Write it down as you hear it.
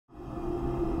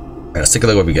Alright, let's take a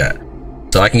look at what we got.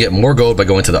 So I can get more gold by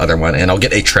going to the other one, and I'll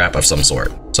get a trap of some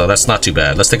sort. So that's not too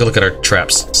bad. Let's take a look at our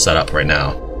traps set up right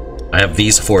now. I have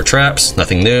these 4 traps,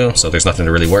 nothing new, so there's nothing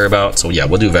to really worry about. So yeah,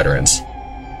 we'll do veterans.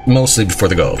 Mostly before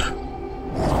the gold.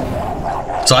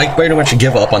 So I pretty much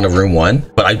give up on the room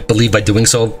 1, but I believe by doing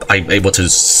so, I'm able to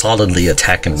solidly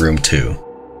attack in room 2.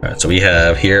 Alright, so we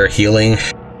have here healing,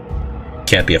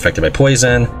 can't be affected by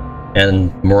poison,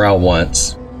 and morale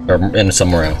once, and some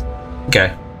morale.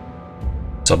 Okay.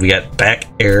 So we got back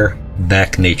air,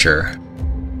 back nature.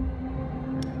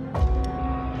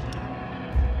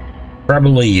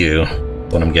 Probably you,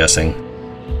 what I'm guessing.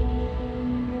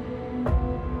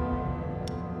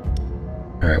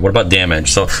 Alright, what about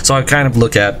damage? So I kind of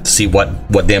look at to see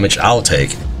what damage I'll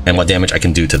take and what damage I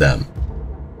can do to them.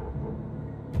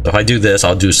 So if I do this,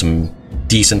 I'll do some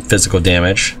decent physical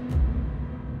damage.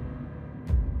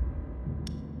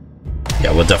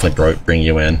 Yeah, we'll definitely bring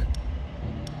you in.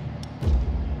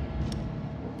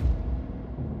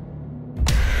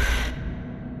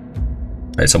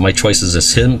 Alright, so my choices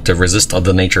is him to resist all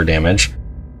the nature damage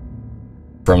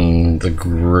from the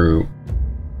group,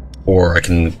 or I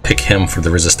can pick him for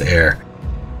the resist air.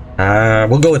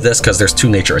 We'll go with this because there's 2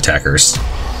 nature attackers.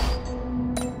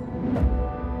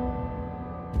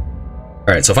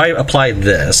 Alright, so if I apply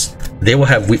this, they will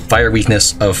have fire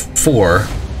weakness of 4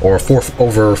 or 4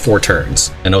 over 4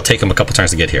 turns, and it'll take them a couple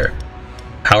turns to get here.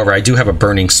 However, I do have a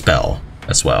burning spell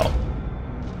as well.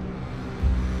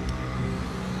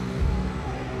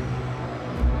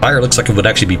 Fire looks like it would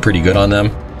actually be pretty good on them.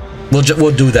 We'll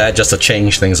do that just to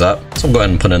change things up. So we'll go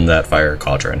ahead and put in that fire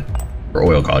cauldron, or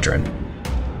oil cauldron.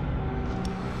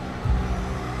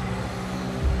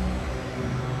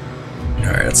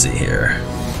 Alright, let's see here.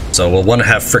 So we'll want to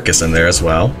have Frickus in there as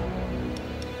well.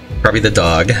 Probably the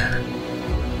dog.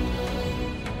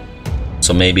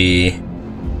 So maybe...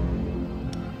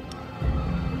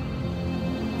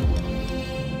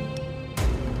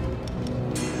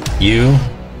 you?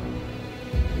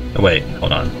 Oh wait,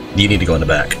 hold on. You need to go in the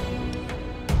back.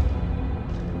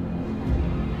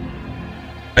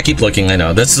 I keep looking, I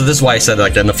know. This is why I said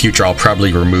like in the future I'll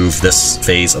probably remove this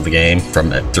phase of the game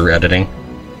through editing.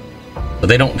 But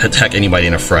they don't attack anybody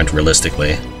in the front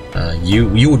realistically.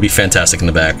 You would be fantastic in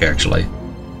the back actually.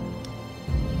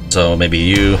 So maybe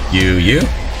you.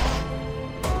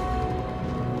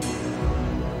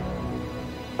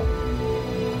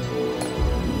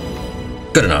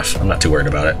 Good enough. I'm not too worried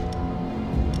about it.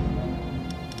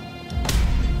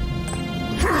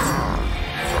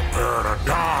 Prepare to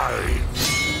die.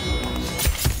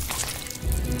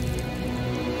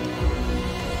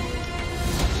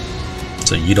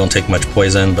 So you don't take much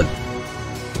poison, but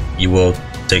you will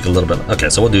take a little bit. Okay,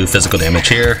 so we'll do physical damage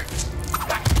here.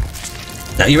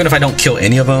 Now, even if I don't kill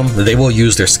any of them, they will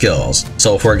use their skills.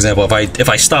 So, for example, if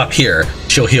I stop here,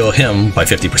 she'll heal him by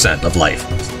 50% of life.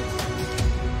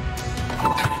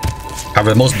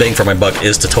 However, the most bang for my buck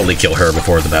is to totally kill her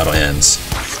before the battle ends.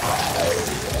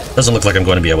 Doesn't look like I'm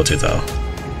going to be able to, though.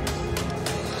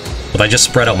 If I just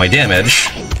spread out my damage,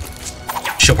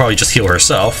 she'll probably just heal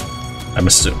herself, I'm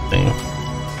assuming.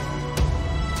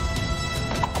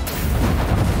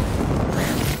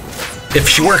 If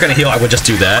she weren't going to heal, I would just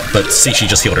do that, but see, she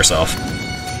just healed herself.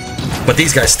 But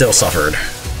these guys still suffered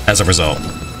as a result.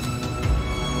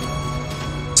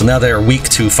 So now they're weak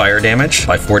to fire damage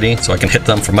by 40, so I can hit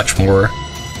them for much more.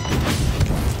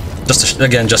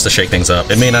 Just to shake things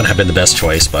up. It may not have been the best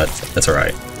choice, but that's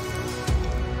alright.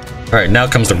 Alright, now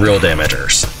comes the real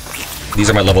damagers. These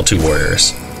are my level 2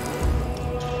 warriors.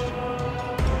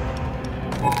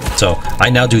 So I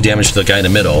now do damage to the guy in the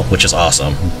middle, which is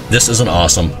awesome. This is an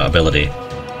awesome ability.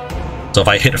 So if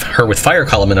I hit her with Fire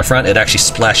Column in the front, it actually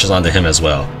splashes onto him as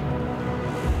well.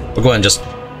 We'll go ahead and just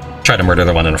try to murder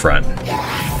the one in the front.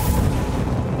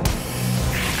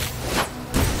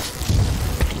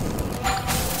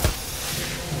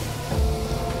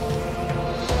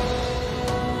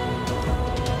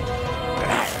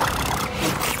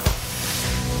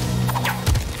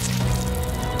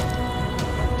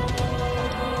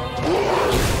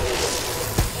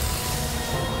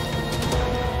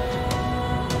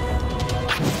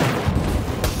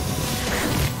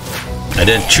 I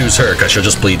didn't choose her because she'll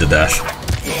just bleed to death.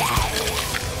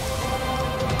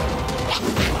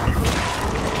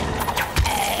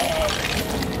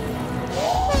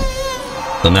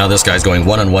 So now this guy's going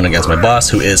one-on-one against my boss,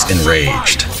 who is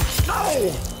enraged.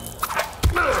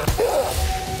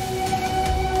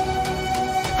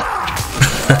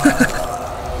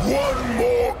 One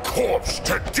more corpse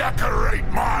to decorate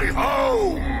my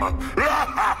home.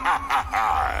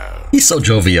 He's so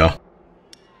jovial.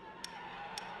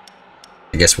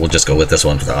 I guess we'll just go with this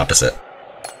one for the opposite.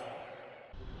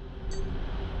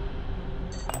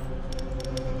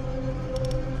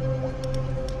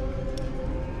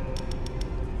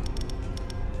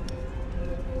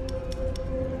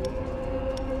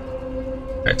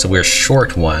 we're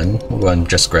short one, we'll go and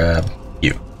just grab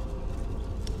you.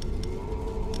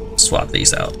 Swap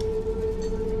these out.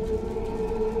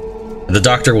 The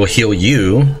doctor will heal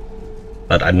you,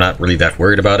 but I'm not really that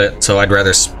worried about it, so I'd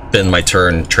rather spend my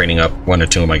turn training up one or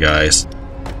two of my guys.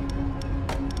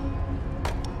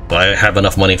 So I have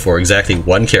enough money for exactly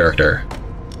one character.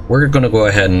 We're gonna go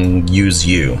ahead and use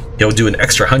you. He'll do an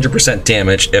extra 100%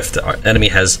 damage if the enemy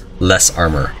has less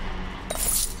armor.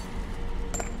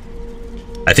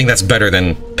 I think that's better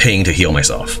than paying to heal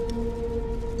myself.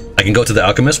 I can go to the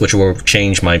alchemist, which will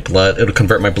change my blood. It'll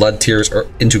convert my blood tears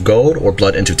into gold, or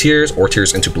blood into tears, or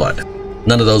tears into blood.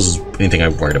 None of those is anything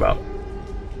I'm worried about.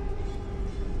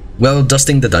 While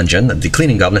dusting the dungeon, the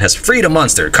cleaning goblin has freed a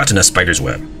monster caught in a spider's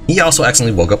web. He also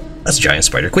accidentally woke up a giant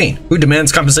spider queen, who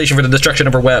demands compensation for the destruction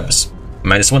of her webs.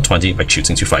 Minus 120 by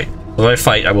choosing to fight. If I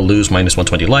fight, I will lose minus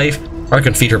 120 life, or I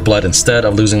can feed her blood instead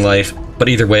of losing life, but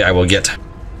either way I will get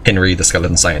Henry the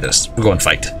skeleton scientist. We'll go and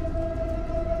fight.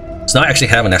 So now I actually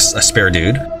have a spare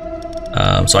dude.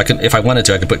 So I can, if I wanted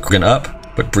to, I could put Grin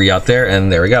up, put Bree out there,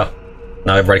 and there we go.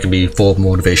 Now everybody can be full of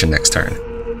motivation next turn.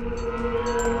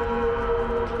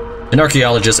 An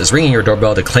archaeologist is ringing your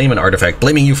doorbell to claim an artifact,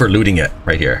 blaming you for looting it.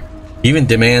 Right here. He even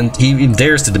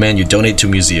dares to demand you donate to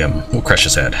a museum. We'll crush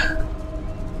his head.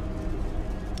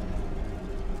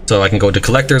 So I can go to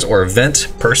collectors or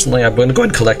event. Personally, I'm going to go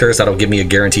in collectors. That'll give me a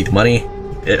guaranteed money.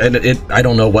 I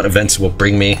don't know what events will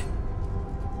bring me.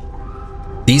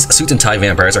 These suit and tie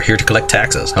vampires are here to collect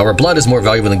taxes. However, blood is more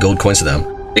valuable than gold coins to them.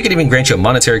 They could even grant you a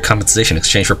monetary compensation in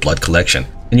exchange for blood collection,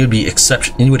 and you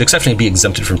would exceptionally be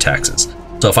exempted from taxes.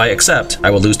 So if I accept, I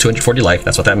will lose 240 life.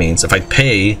 That's what that means. If I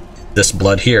pay this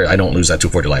blood here, I don't lose that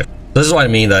 240 life. This is what I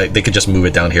mean, that they could just move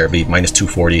it down here. It'd be minus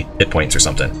 240 hit points or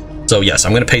something. So yes,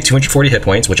 I'm going to pay 240 hit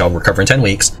points, which I'll recover in 10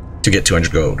 weeks, to get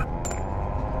 200 gold.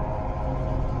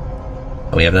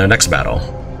 And we have our next battle.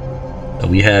 So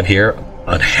we have here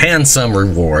a handsome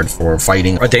reward for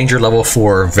fighting a danger level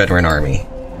 4 veteran army.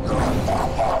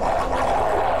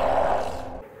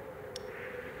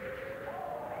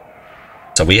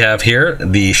 So we have here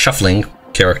the shuffling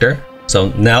character. So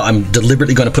now I'm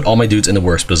deliberately going to put all my dudes in the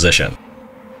worst position.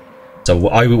 So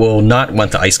I will not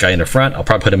want the ice guy in the front. I'll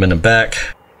probably put him in the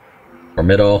back or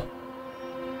middle.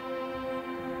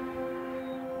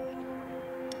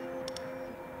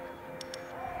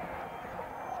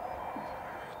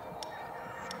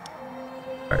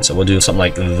 Alright, so we'll do something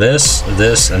like this,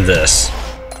 this, and this.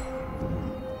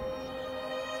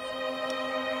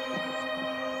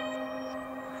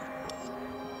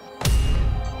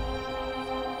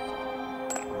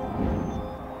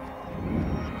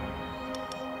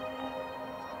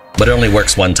 But it only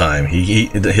works one time.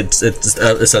 It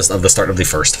says at the start of the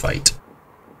first fight.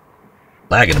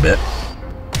 Lagging a bit.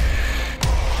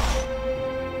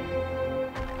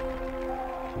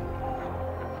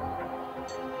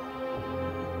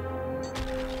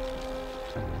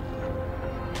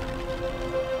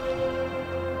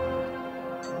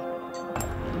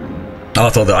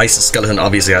 Although the ice skeleton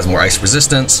obviously has more ice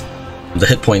resistance, the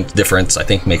hit point difference I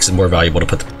think makes it more valuable to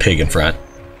put the pig in front.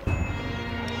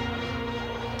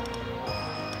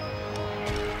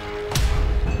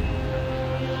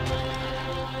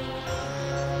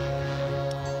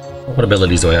 What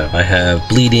abilities do I have? I have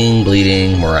bleeding,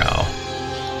 bleeding, morale.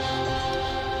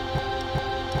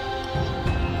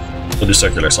 We'll do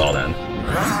circular saw then.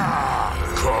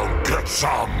 Come get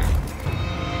some.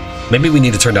 Maybe we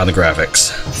need to turn down the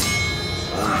graphics.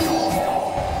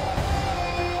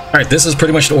 Alright, this is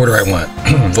pretty much the order I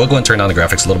want. We'll go and turn down the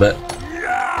graphics a little bit.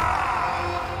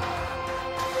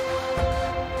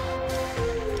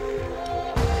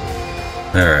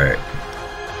 Alright.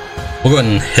 We'll go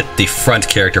ahead and hit the front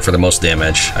character for the most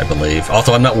damage, I believe.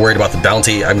 Although I'm not worried about the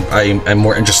bounty, I'm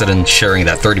more interested in sharing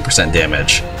that 30%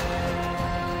 damage.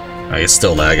 Alright, it's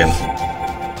still lagging.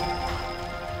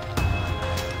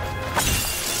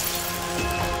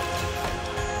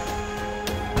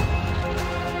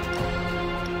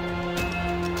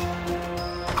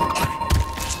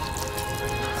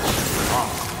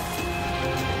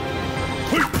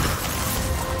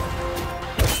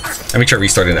 Let me try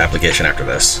restarting the application after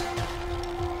this.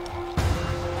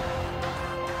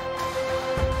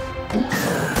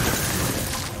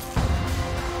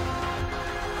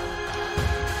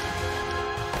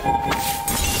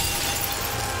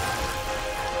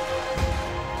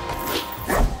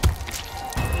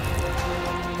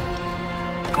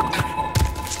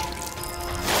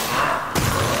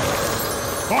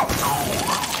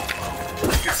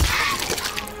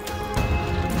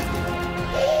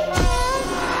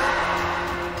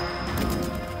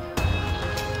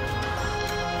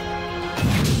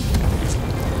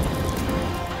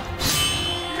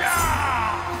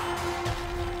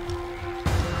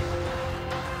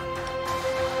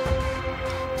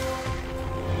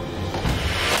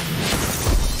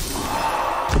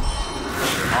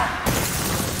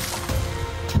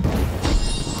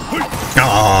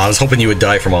 was hoping you would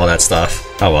die from all that stuff.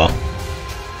 Oh well.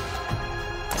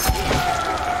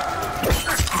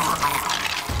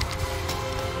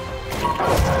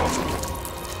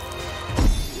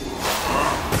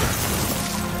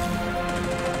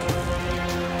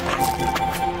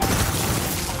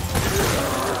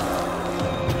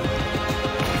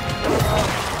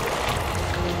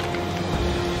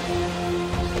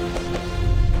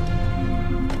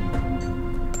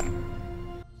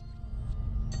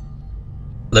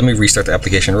 Let me restart the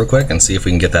application real quick and see if we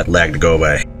can get that lag to go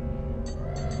away.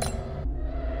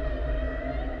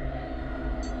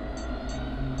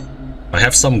 I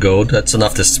have some gold, that's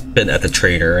enough to spend at the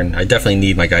trainer, and I definitely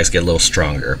need my guys to get a little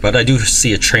stronger. But I do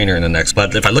see a trainer in the next,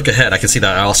 but if I look ahead, I can see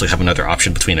that I also have another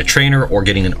option between a trainer or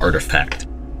getting an artifact.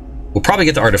 We'll probably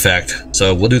get the artifact,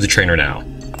 so we'll do the trainer now.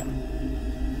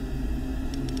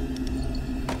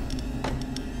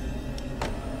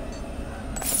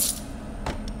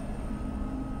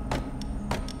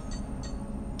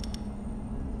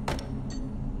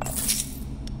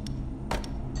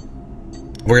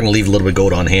 We're going to leave a little bit of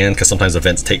gold on hand because sometimes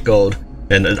events take gold,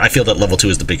 and I feel that level 2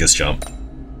 is the biggest jump.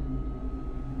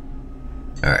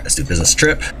 Alright, let's do business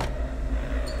trip.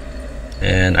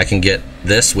 And I can get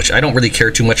this, which I don't really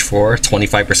care too much for.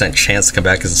 25% chance to come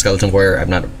back as a skeleton warrior. I'm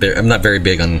not very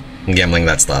big on gambling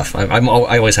that stuff. I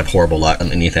always have horrible luck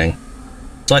on anything.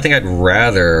 So I think I'd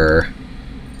rather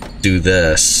do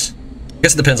this. I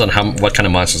guess it depends on what kind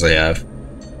of monsters I have.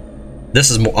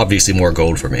 This is obviously more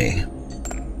gold for me.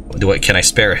 Can I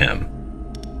spare him?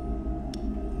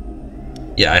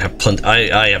 Yeah,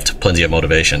 I have plenty of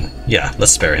motivation. Yeah,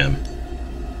 let's spare him.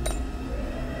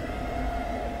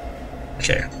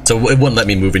 Okay, so it wouldn't let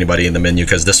me move anybody in the menu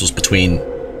because this was between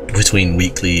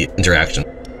weekly interaction.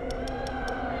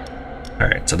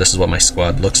 Alright, so this is what my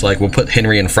squad looks like. We'll put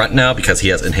Henry in front now because he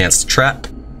has enhanced trap.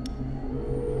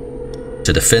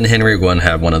 To defend Henry, we're going to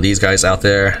have one of these guys out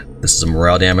there. This is a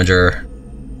morale damager.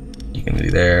 You can be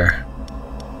there.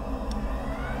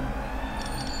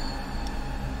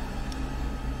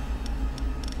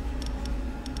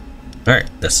 Alright,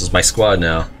 this is my squad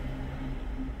now.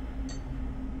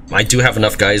 I do have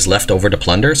enough guys left over to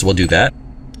plunder, so we'll do that.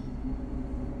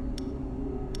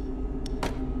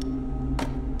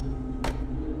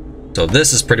 So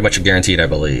this is pretty much guaranteed, I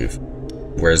believe.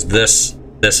 Whereas this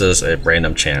is a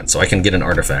random chance. So I can get an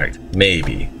artifact,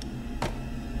 maybe.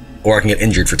 Or I can get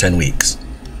injured for 10 weeks.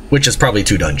 Which is probably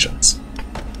 2 dungeons.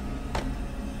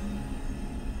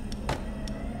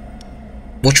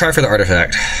 We'll try for the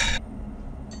artifact.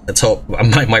 Let's hope.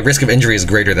 My risk of injury is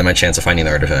greater than my chance of finding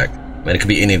the artifact. And it could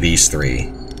be any of these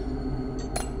 3.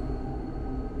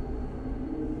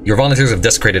 Your volunteers have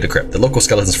desecrated a crypt. The local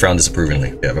skeletons frown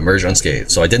disapprovingly. They have emerged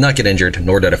unscathed, so I did not get injured,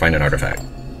 nor did I find an artifact.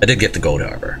 I did get the gold,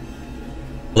 however.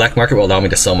 Black market will allow me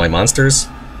to sell my monsters.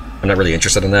 I'm not really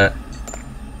interested in that.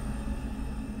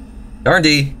 The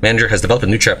R&D manager has developed a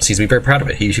new trap and seems to be very proud of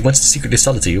it. He wants to secretly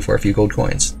sell it to you for a few gold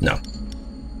coins. No.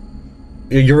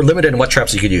 You're limited in what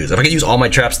traps you could use. If I could use all my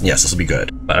traps, then yes, this will be good.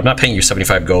 But I'm not paying you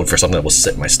 75 gold for something that will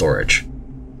sit in my storage.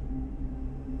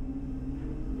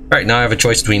 Alright, now I have a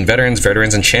choice between veterans,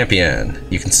 and champion.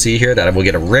 You can see here that I will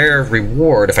get a rare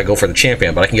reward if I go for the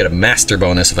champion, but I can get a master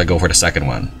bonus if I go for the second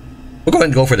one. We'll go ahead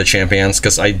and go for the champions,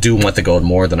 because I do want the gold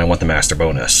more than I want the master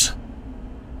bonus.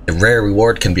 The rare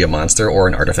reward can be a monster or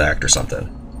an artifact or something.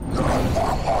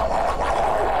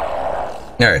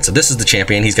 Alright, so this is the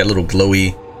champion. He's got a little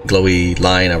glowy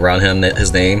line around him,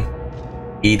 his name.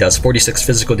 He does 46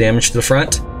 physical damage to the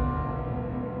front.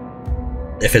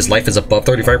 If his life is above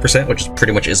 35%, which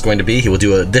pretty much is going to be, he will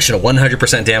do an additional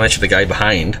 100% damage to the guy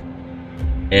behind.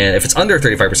 And if it's under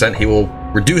 35%, he will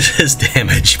reduce his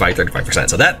damage by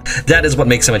 35%. So that is what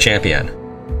makes him a champion.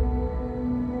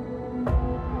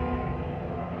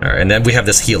 Alright, and then we have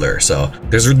this healer, so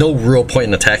there's no real point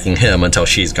in attacking him until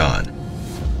she's gone.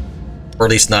 Or at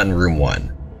least not in room 1.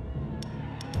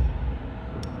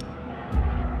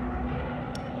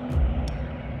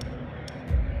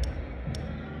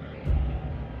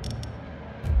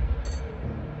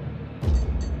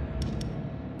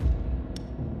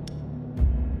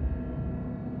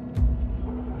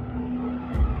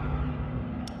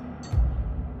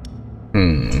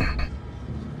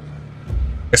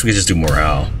 Guess we could just do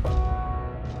morale.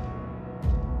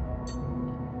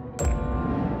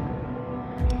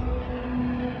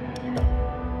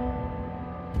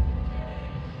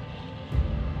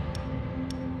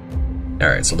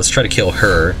 Alright, so let's try to kill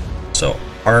her. So,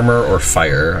 armor or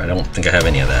fire. I don't think I have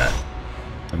any of that.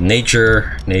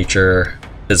 Nature,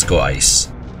 physical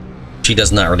ice. She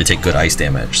does not really take good ice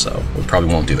damage, so we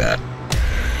probably won't do that.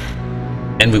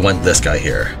 And we want this guy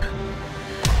here.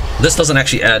 This doesn't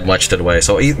actually add much to the way,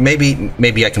 so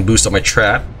maybe I can boost up my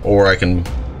trap, or I can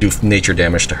do nature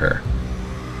damage to her.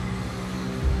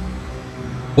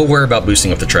 We'll worry about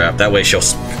boosting up the trap. That way she'll...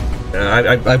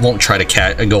 I won't try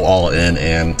to go all in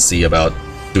and see about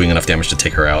doing enough damage to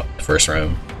take her out the first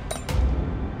round.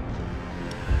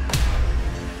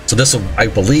 So this will, I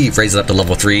believe, raise it up to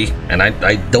level 3, and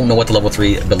I don't know what the level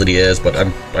 3 ability is, but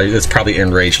it's probably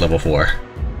Enrage level 4.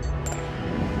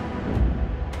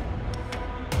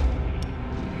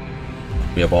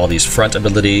 We have all these front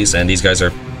abilities, and these guys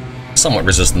are somewhat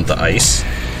resistant to ice.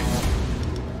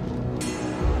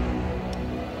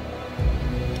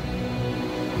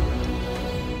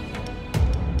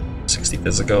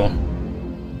 Physical.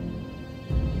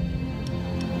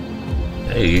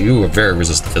 Hey, you were very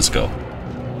resistant to physical.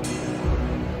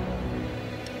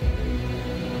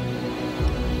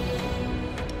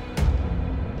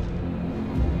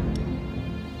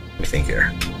 Let me think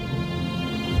here.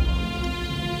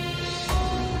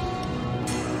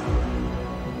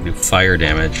 Do fire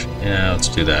damage. Yeah, let's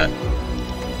do that.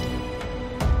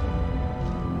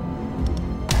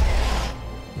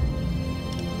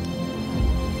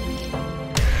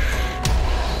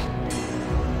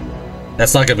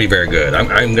 That's not gonna be very good.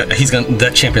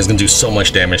 That champion's gonna do so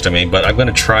much damage to me, but I'm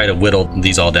gonna try to whittle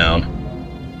these all down.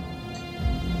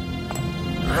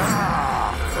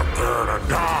 Prepare to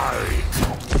die.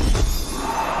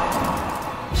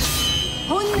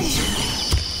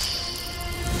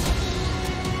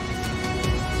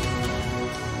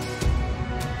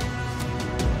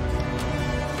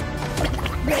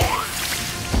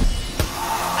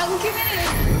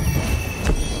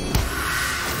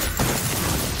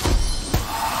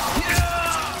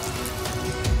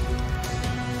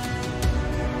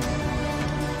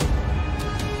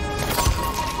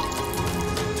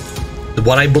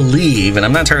 What I believe, and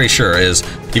I'm not entirely sure, is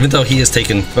even though he has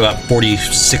taken about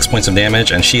 46 points of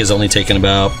damage and she has only taken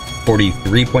about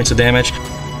 43 points of damage,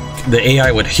 the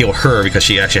AI would heal her because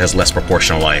she actually has less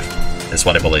proportional life, is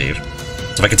what I believe.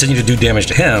 So if I continue to do damage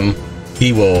to him,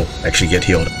 he will actually get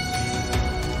healed.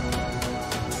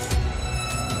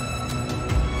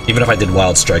 Even if I did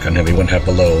Wild Strike on him, he wouldn't have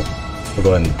below. We'll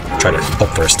go ahead and try to hope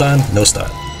for a stun. No stun.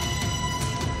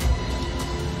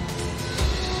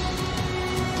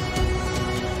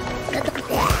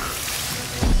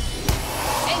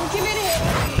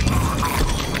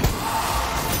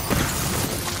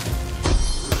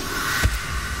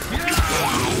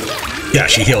 Yeah,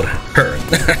 she healed her,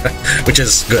 which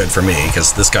is good for me,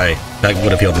 because this guy that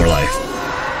would have healed more life.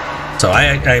 So I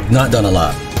have not done a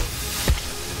lot.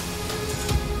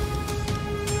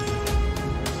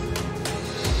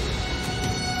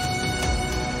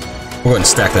 We're going to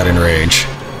stack that in rage.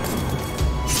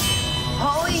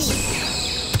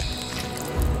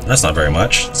 That's not very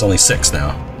much. It's only 6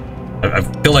 now. I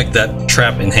feel like that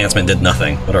trap enhancement did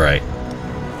nothing, but alright.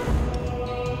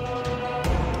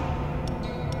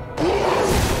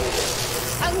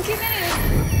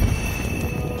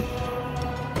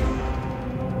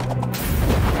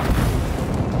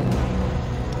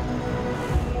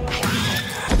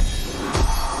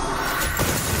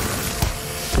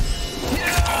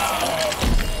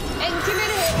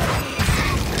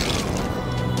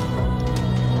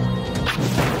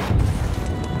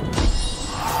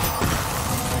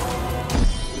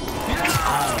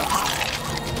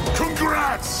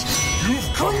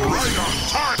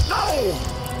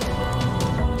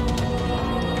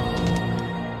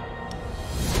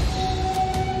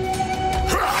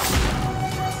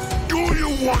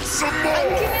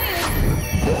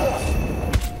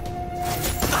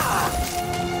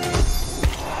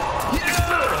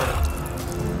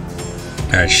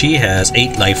 Alright, she has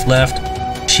 8 life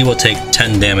left. She will take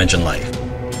 10 damage in life.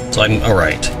 So I'm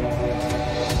alright.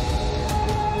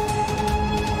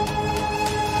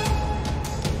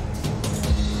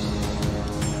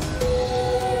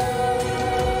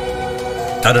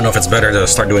 I don't know if it's better to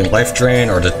start doing life drain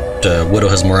or to whittle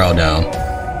his morale down.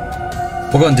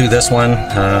 We're going to do this one.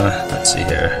 Let's see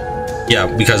here. Yeah,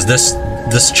 because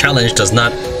this challenge does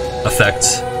not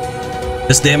affect...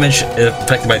 This damage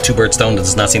affected by 2 bird stone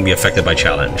does not seem to be affected by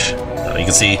challenge. You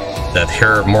can see that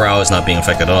her morale is not being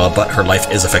affected at all, but her life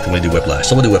is affected when we do whiplash.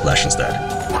 So we'll do whiplash instead.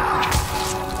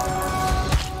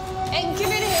 And give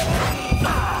it hit.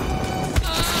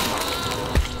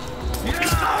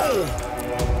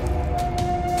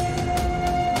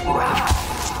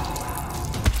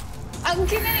 And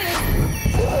give it hit.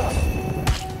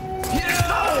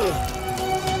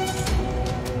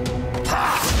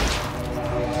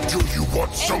 Do you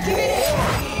want some more?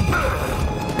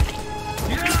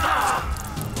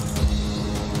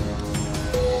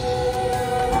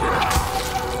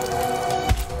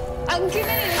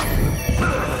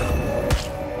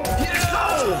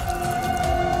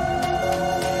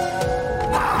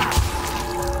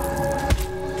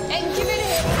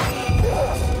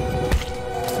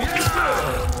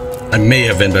 I may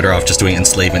have been better off just doing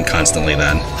enslavement constantly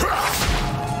then.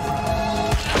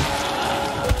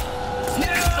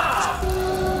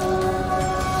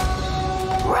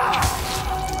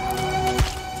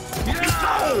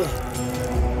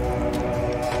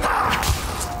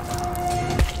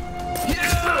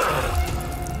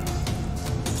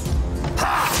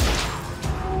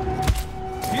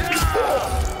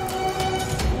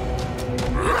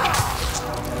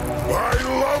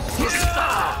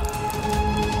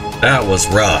 That was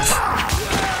rough.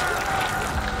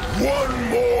 One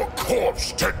more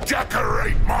corpse to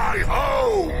decorate my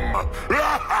home!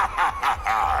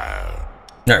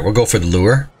 Alright, we'll go for the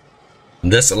lure.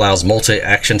 This allows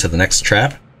multi-action to the next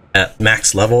trap. At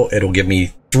max level, it'll give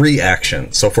me 3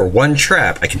 actions. So for 1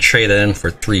 trap, I can trade it in for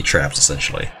 3 traps,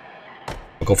 essentially.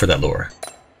 We'll go for that lure.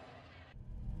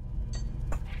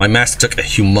 My master took a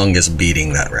humongous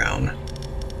beating that round.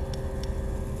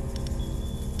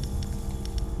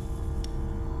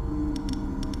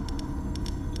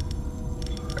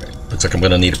 Looks like I'm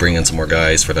gonna need to bring in some more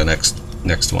guys for the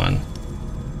next one.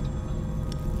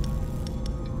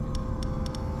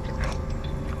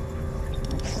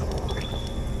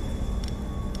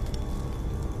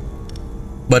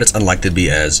 But it's unlikely to be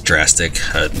as drastic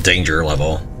danger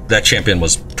level. That champion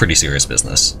was pretty serious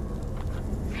business.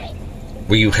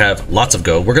 We have lots of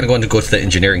gold. We're gonna go to the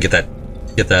engineer and get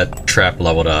that trap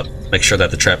leveled up. Make sure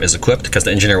that the trap is equipped, because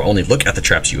the engineer will only look at the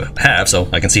traps you have. So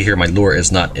I can see here my lure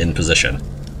is not in position.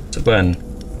 So go ahead and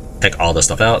take all this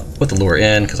stuff out, put the lure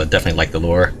in, because I definitely like the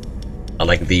lure. I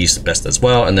like these best as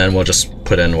well, and then we'll just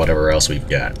put in whatever else we've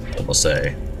got. So we'll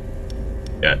say,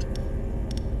 got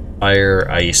fire,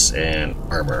 ice, and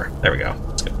armor. There we go.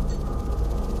 That's good.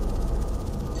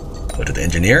 Go to the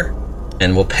engineer,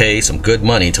 and we'll pay some good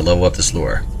money to level up this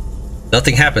lure.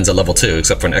 Nothing happens at level 2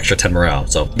 except for an extra 10 morale,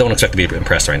 so don't expect to be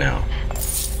impressed right now.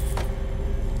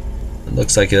 It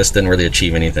looks like this didn't really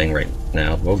achieve anything right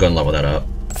now. We'll go and level that up.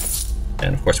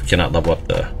 And of course we cannot level up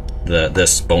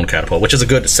this bone catapult, which is a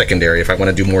good secondary if I want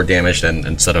to do more damage than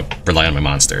instead of rely on my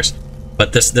monsters.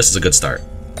 But this is a good start.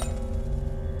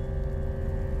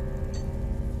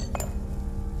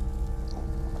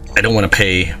 I don't want to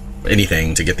pay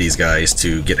anything to get these guys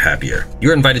to get happier.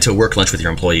 You're invited to a work lunch with your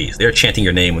employees. They're chanting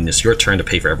your name when it's your turn to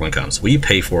pay for everyone comes. Will you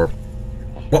pay for?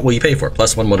 What will you pay for?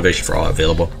 +1 motivation for all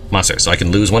available monsters. So I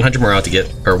can lose 100 morale to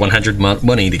get, or 100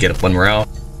 money to get 1 morale.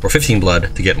 Or 15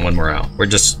 blood to get 1 morale. We're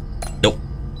just... nope.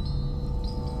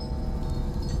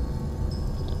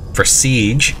 For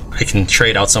siege, I can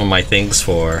trade out some of my things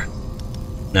for...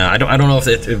 Now, I don't know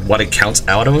if what it counts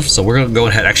out of, so we're gonna go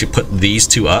ahead and actually put these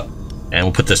 2 up, and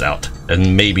we'll put this out.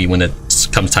 And maybe when it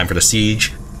comes time for the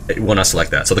siege, it will not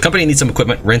select that. So the company needs some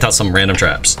equipment, rent out some random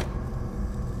traps.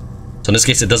 So in this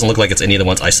case, it doesn't look like it's any of the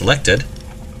ones I selected.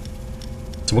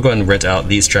 So we'll go ahead and rent out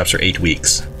these traps for 8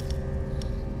 weeks.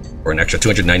 For an extra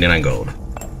 299 gold.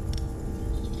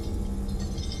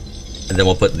 And then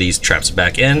we'll put these traps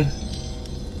back in,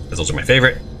 because those are my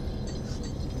favorite.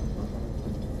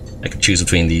 I can choose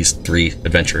between these 3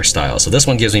 adventure styles. So this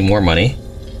one gives me more money.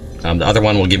 The other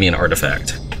one will give me an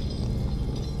artifact.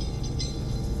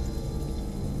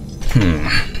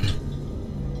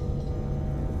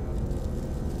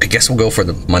 I guess we'll go for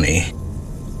the money.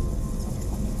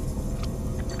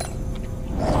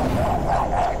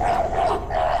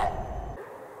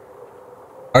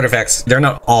 Artifacts, they're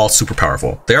not all super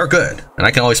powerful. They are good, and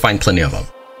I can always find plenty of them.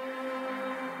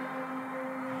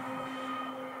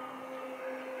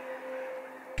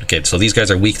 Okay, so these guys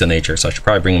are weak to nature, so I should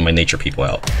probably bring my nature people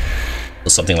out. So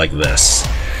something like this.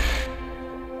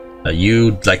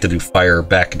 You'd like to do fire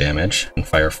back damage and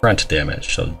fire front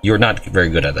damage, so you're not very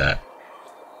good at that.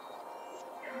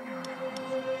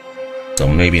 So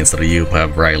maybe instead of you,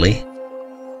 have Riley.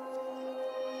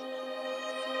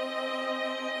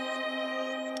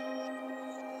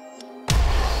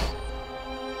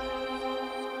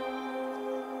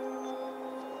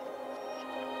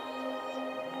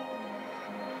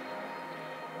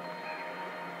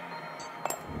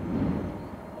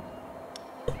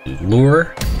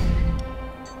 Lure.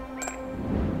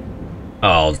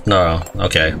 Oh, no.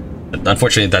 Okay.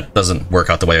 Unfortunately, that doesn't work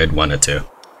out the way I'd want it to.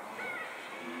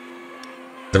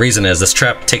 The reason is this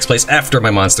trap takes place after my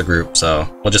monster group, so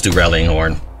we'll just do Rallying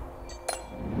Horn.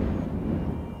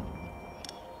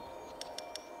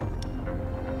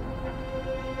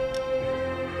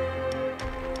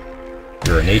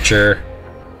 You're a nature.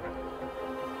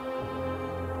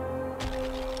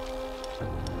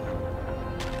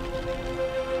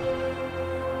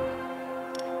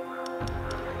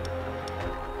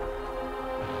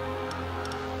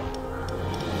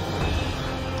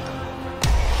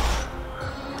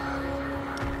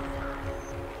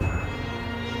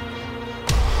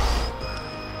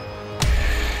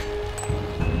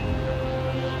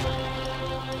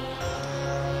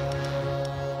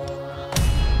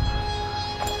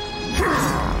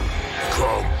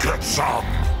 some.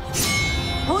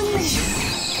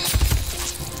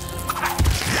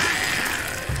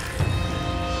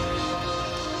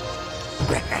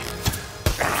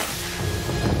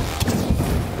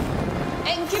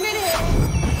 And give it here.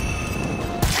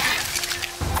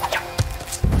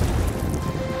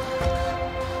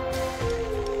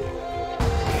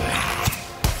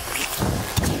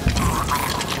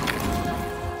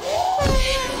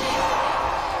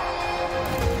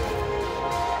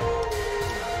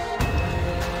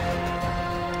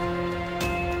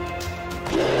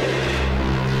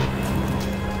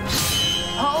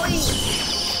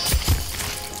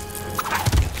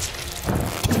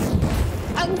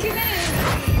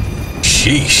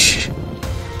 Sheesh.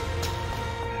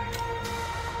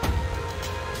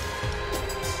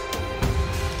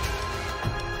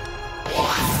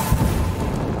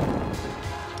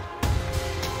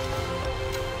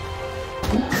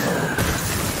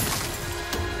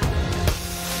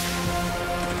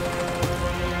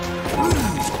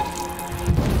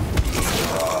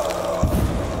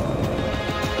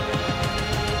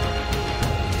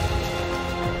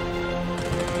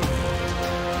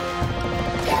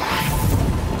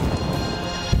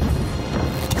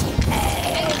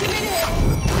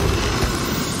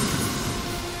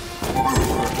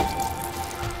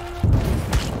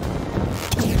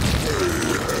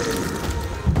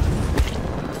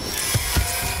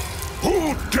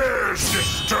 Who dares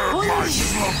disturb my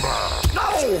slumber?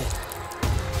 No!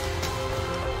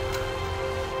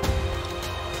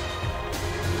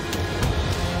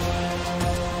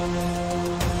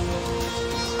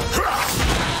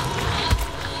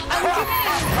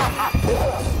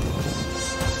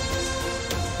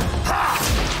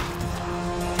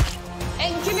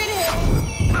 And give it here.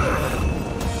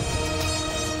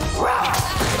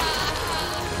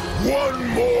 One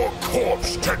more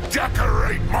corpse to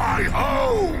decorate my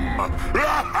home!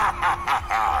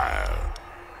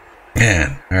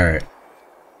 Man, alright.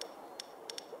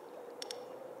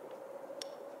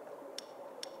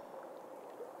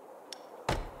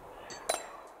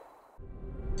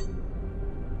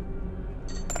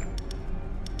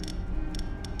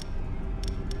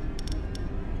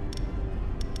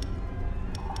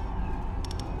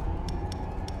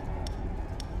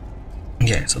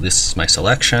 Okay, so this is my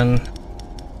selection.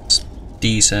 It's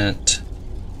decent.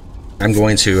 I'm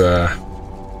going to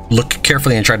look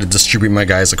carefully and try to distribute my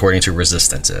guys according to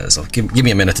resistances. So give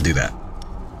me a minute to do that.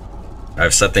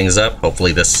 I've set things up.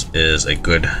 Hopefully this is a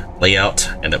good layout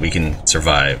and that we can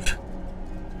survive.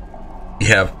 We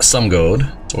have some gold,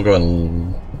 so we'll go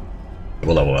and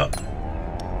we'll level up.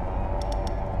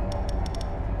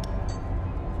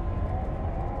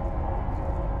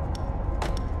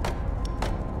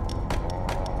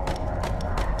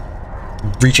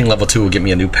 Reaching level 2 will get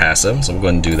me a new passive, so we'll go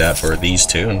ahead and do that for these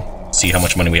two and see how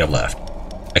much money we have left.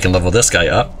 I can level this guy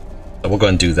up, so we'll go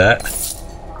ahead and do that.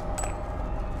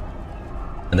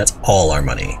 And that's all our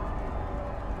money.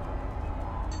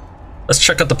 Let's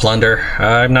check out the plunder.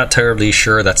 I'm not terribly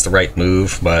sure that's the right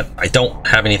move, but I don't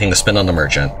have anything to spend on the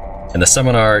merchant. And the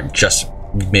seminar just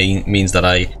means that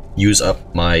I use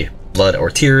up my blood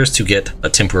or tears to get a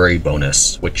temporary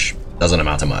bonus, which doesn't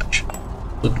amount to much.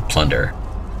 Plunder.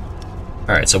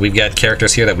 Alright, so we've got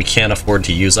characters here that we can't afford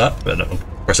to use up, but of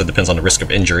course it depends on the risk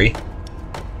of injury.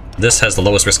 This has the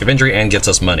lowest risk of injury and gets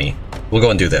us money. We'll go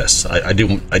and do this. I do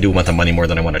want the money more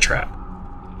than I want a trap.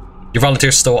 Your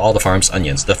volunteers stole all the farm's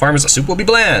onions. The farmer's soup will be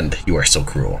bland! You are so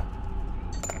cruel.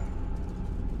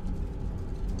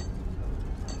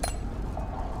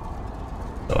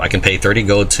 So I can pay 30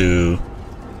 gold to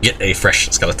get a fresh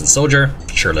skeleton soldier.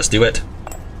 Sure, let's do it.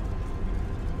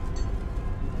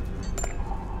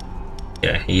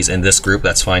 Yeah, he's in this group,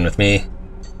 that's fine with me.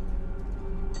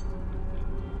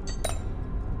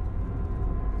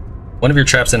 One of your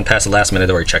traps didn't pass the last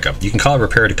mandatory checkup. You can call a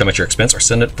repairer to come at your expense or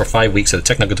send it for 5 weeks to the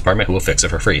technical department who will fix it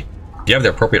for free. If you have the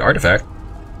appropriate artifact,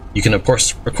 you can of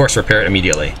course repair it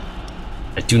immediately.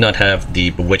 I do not have the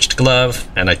bewitched glove,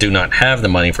 and I do not have the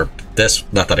money for this,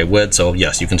 not that I would, so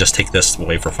yes, you can just take this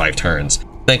away for 5 turns.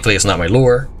 Thankfully it's not my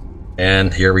lure,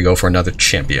 and here we go for another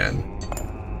champion.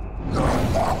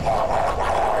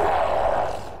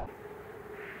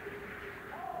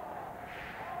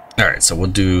 Alright, so we'll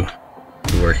do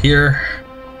lure here.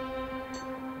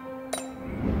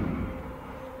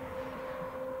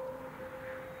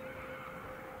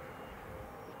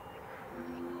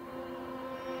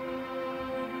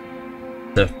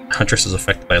 The Huntress is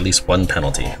affected by at least 1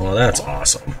 penalty. Well, that's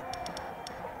awesome.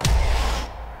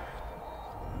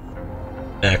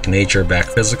 Back nature, back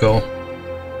physical.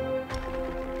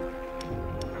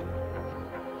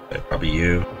 Okay, probably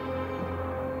you.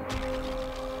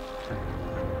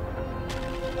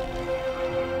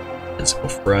 Physical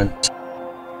front.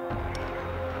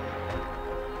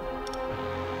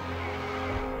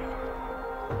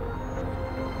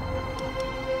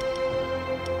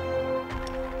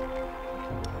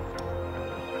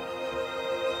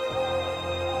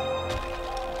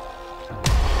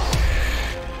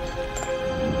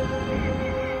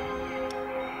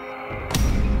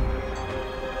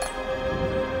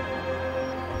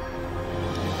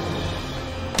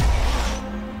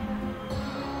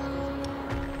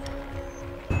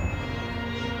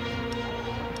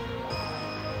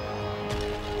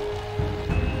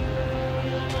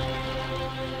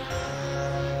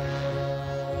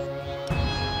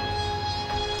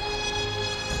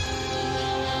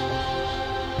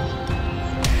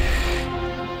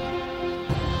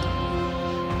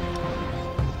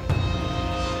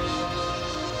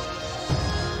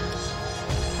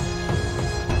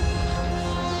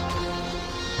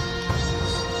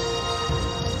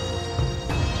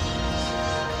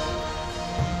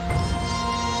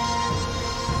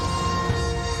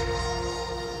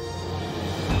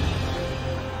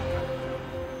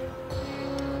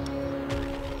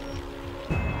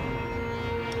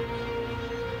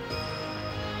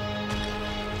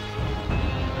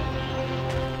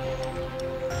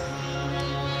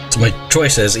 So my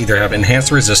choices either have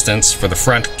enhanced resistance for the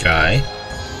front guy,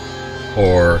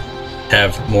 or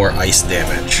have more ice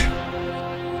damage.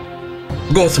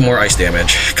 We'll go with more ice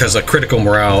damage, because a critical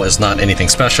morale is not anything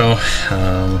special.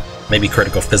 Maybe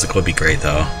critical physical would be great,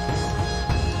 though.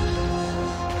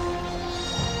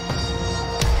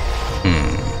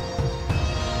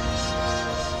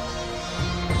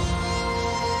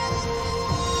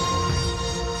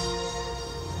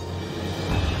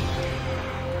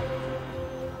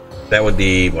 That would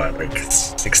be, what, like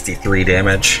 63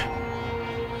 damage?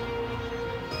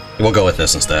 We'll go with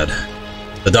this instead.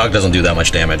 The dog doesn't do that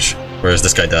much damage, whereas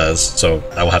this guy does, so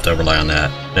I will have to rely on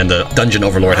that. And the Dungeon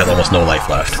Overlord has almost no life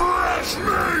left.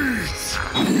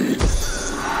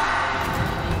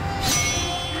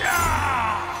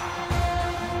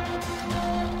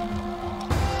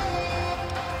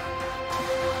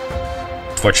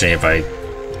 Fortunately,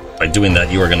 by doing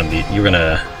that, you're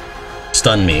gonna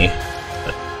stun me.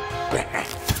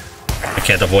 I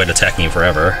can't avoid attacking you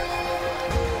forever.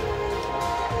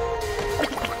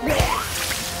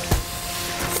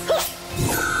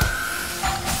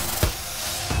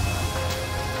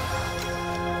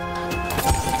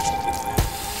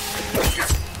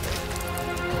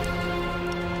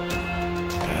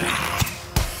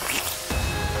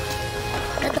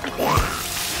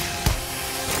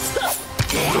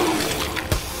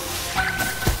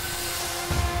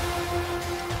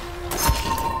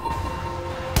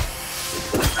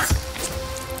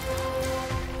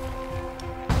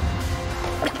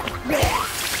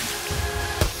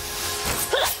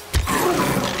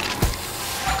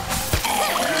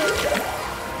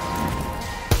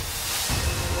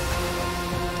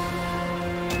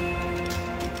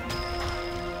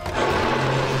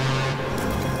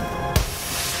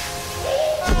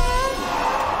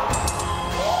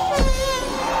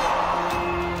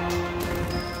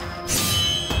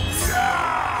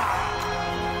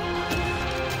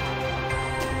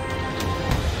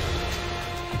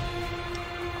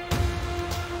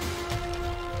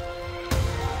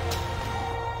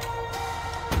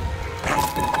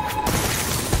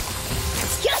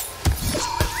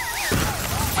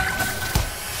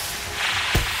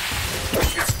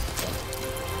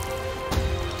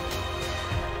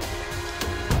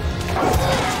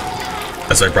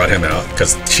 So I brought him out,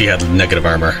 because she had negative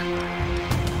armor.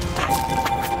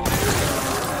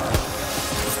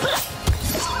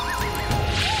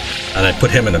 And I put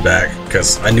him in the back,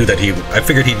 because I knew that I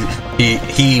figured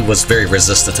he was very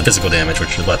resistant to physical damage,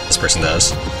 which is what this person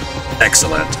does.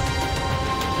 Excellent.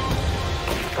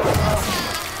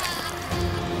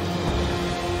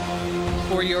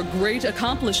 For your great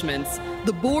accomplishments,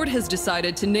 the board has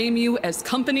decided to name you as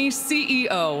company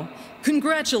CEO.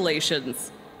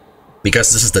 Congratulations.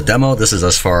 Because this is the demo, this is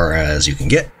as far as you can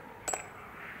get.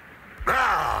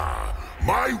 Ah,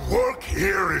 my work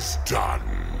here is done.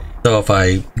 So if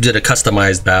I did a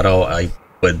customized battle, I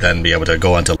would then be able to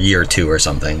go on to year 2 or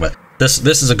something. But this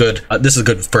is a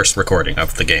good first recording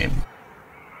of the game.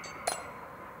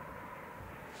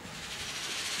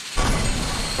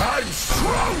 I'm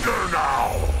stronger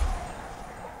now.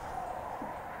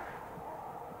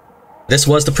 This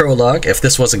was the prologue. If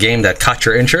this was a game that caught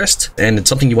your interest and it's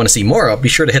something you want to see more of, be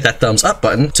sure to hit that thumbs up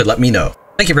button to let me know.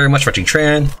 Thank you very much for watching.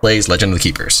 Tran plays Legend of the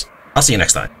Keepers. I'll see you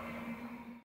next time.